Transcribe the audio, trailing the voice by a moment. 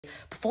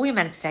before your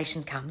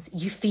manifestation comes,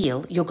 you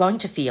feel, you're going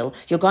to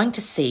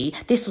see,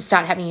 this will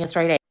start happening in your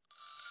 3D.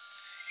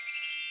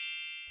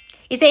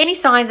 Is there any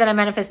signs that a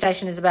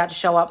manifestation is about to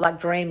show up, like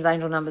dreams,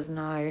 angel numbers?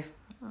 No.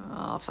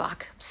 Oh,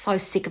 fuck. I'm so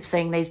sick of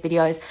seeing these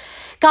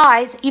videos.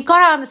 Guys, you've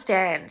got to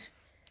understand.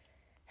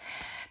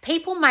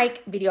 People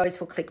make videos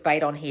for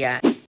clickbait on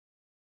here.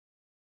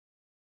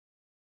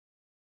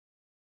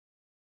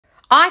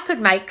 I could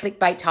make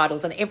clickbait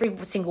titles on every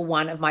single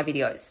one of my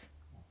videos.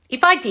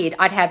 If I did,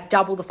 I'd have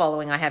double the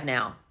following I have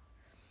now.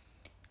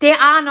 There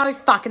are no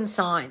fucking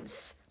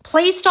signs.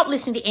 Please stop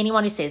listening to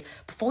anyone who says,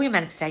 before your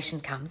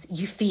manifestation comes,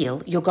 you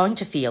feel, you're going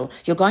to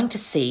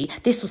see,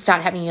 this will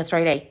start happening in your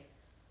 3D.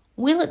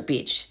 Will it,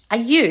 bitch? Are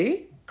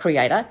you,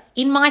 creator,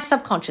 in my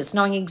subconscious,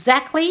 knowing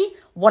exactly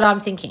what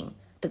I'm thinking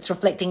that's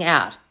reflecting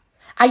out?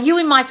 Are you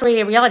in my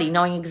 3D reality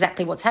knowing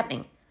exactly what's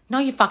happening? No,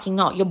 you're fucking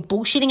not. You're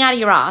bullshitting out of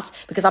your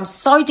ass because I'm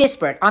so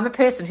desperate. I'm a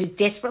person who's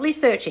desperately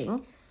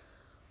searching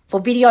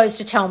for videos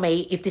to tell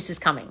me if this is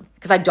coming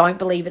because I don't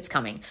believe it's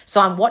coming.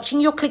 So I'm watching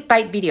your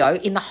clickbait video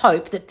in the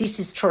hope that this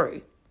is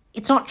true.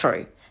 It's not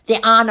true. There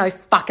are no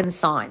fucking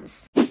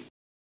signs.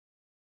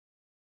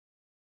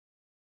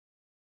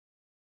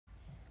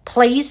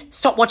 Please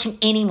stop watching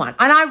anyone.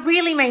 And I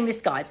really mean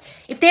this, guys.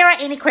 If there are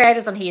any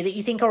creators on here that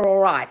you think are all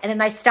right and then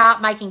they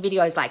start making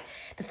videos like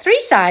the 3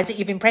 signs that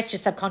you've impressed your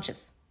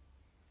subconscious.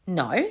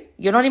 No,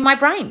 you're not in my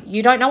brain.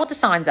 You don't know what the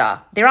signs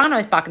are. There are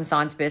no fucking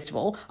signs, first of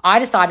all. I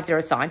decide if they're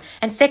a sign.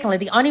 And secondly,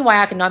 the only way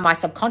I can know my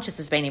subconscious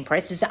has been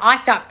impressed is that I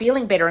start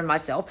feeling better in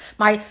myself.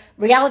 My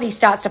reality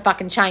starts to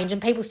fucking change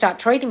and people start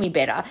treating me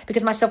better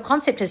because my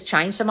self-concept has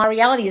changed. So my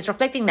reality is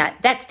reflecting that.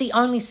 That's the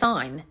only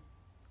sign.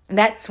 And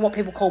that's what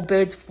people call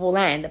birds before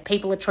land, that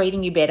people are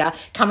treating you better,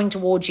 coming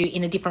towards you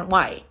in a different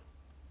way.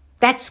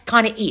 That's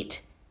kind of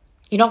it.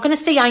 You're not going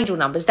to see angel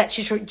numbers. That's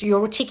just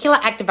your reticular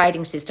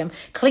activating system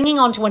clinging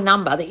onto a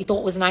number that you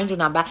thought was an angel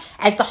number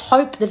as the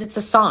hope that it's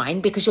a sign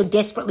because you're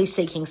desperately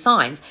seeking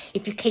signs.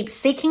 If you keep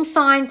seeking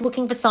signs,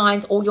 looking for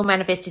signs, all you'll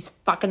manifest is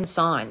fucking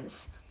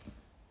signs.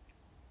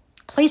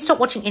 Please stop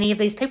watching any of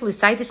these people who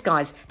say this,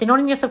 guys. They're not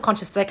in your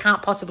subconscious, so they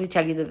can't possibly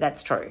tell you that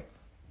that's true.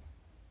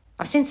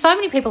 I've seen so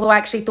many people who I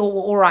actually thought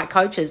were all right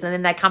coaches and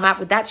then they come out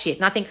with that shit.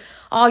 And I think,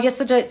 oh, you're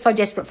so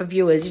desperate for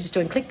viewers. You're just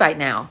doing clickbait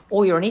now.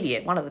 Or you're an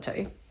idiot, one of the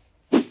two.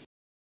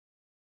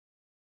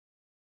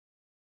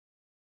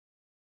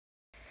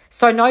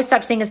 So no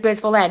such thing as birds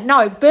before land.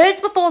 No, birds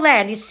before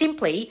land is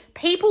simply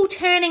people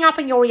turning up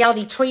in your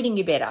reality treating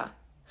you better.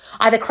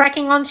 Either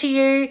cracking onto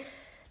you,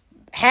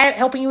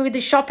 helping you with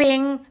the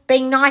shopping,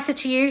 being nicer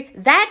to you.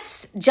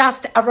 That's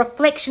just a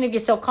reflection of your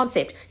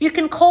self-concept. You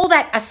can call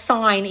that a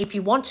sign if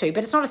you want to,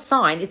 but it's not a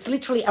sign. It's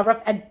literally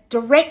a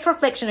direct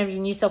reflection of your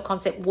new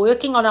self-concept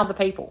working on other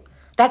people.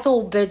 That's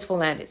all birds before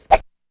land is.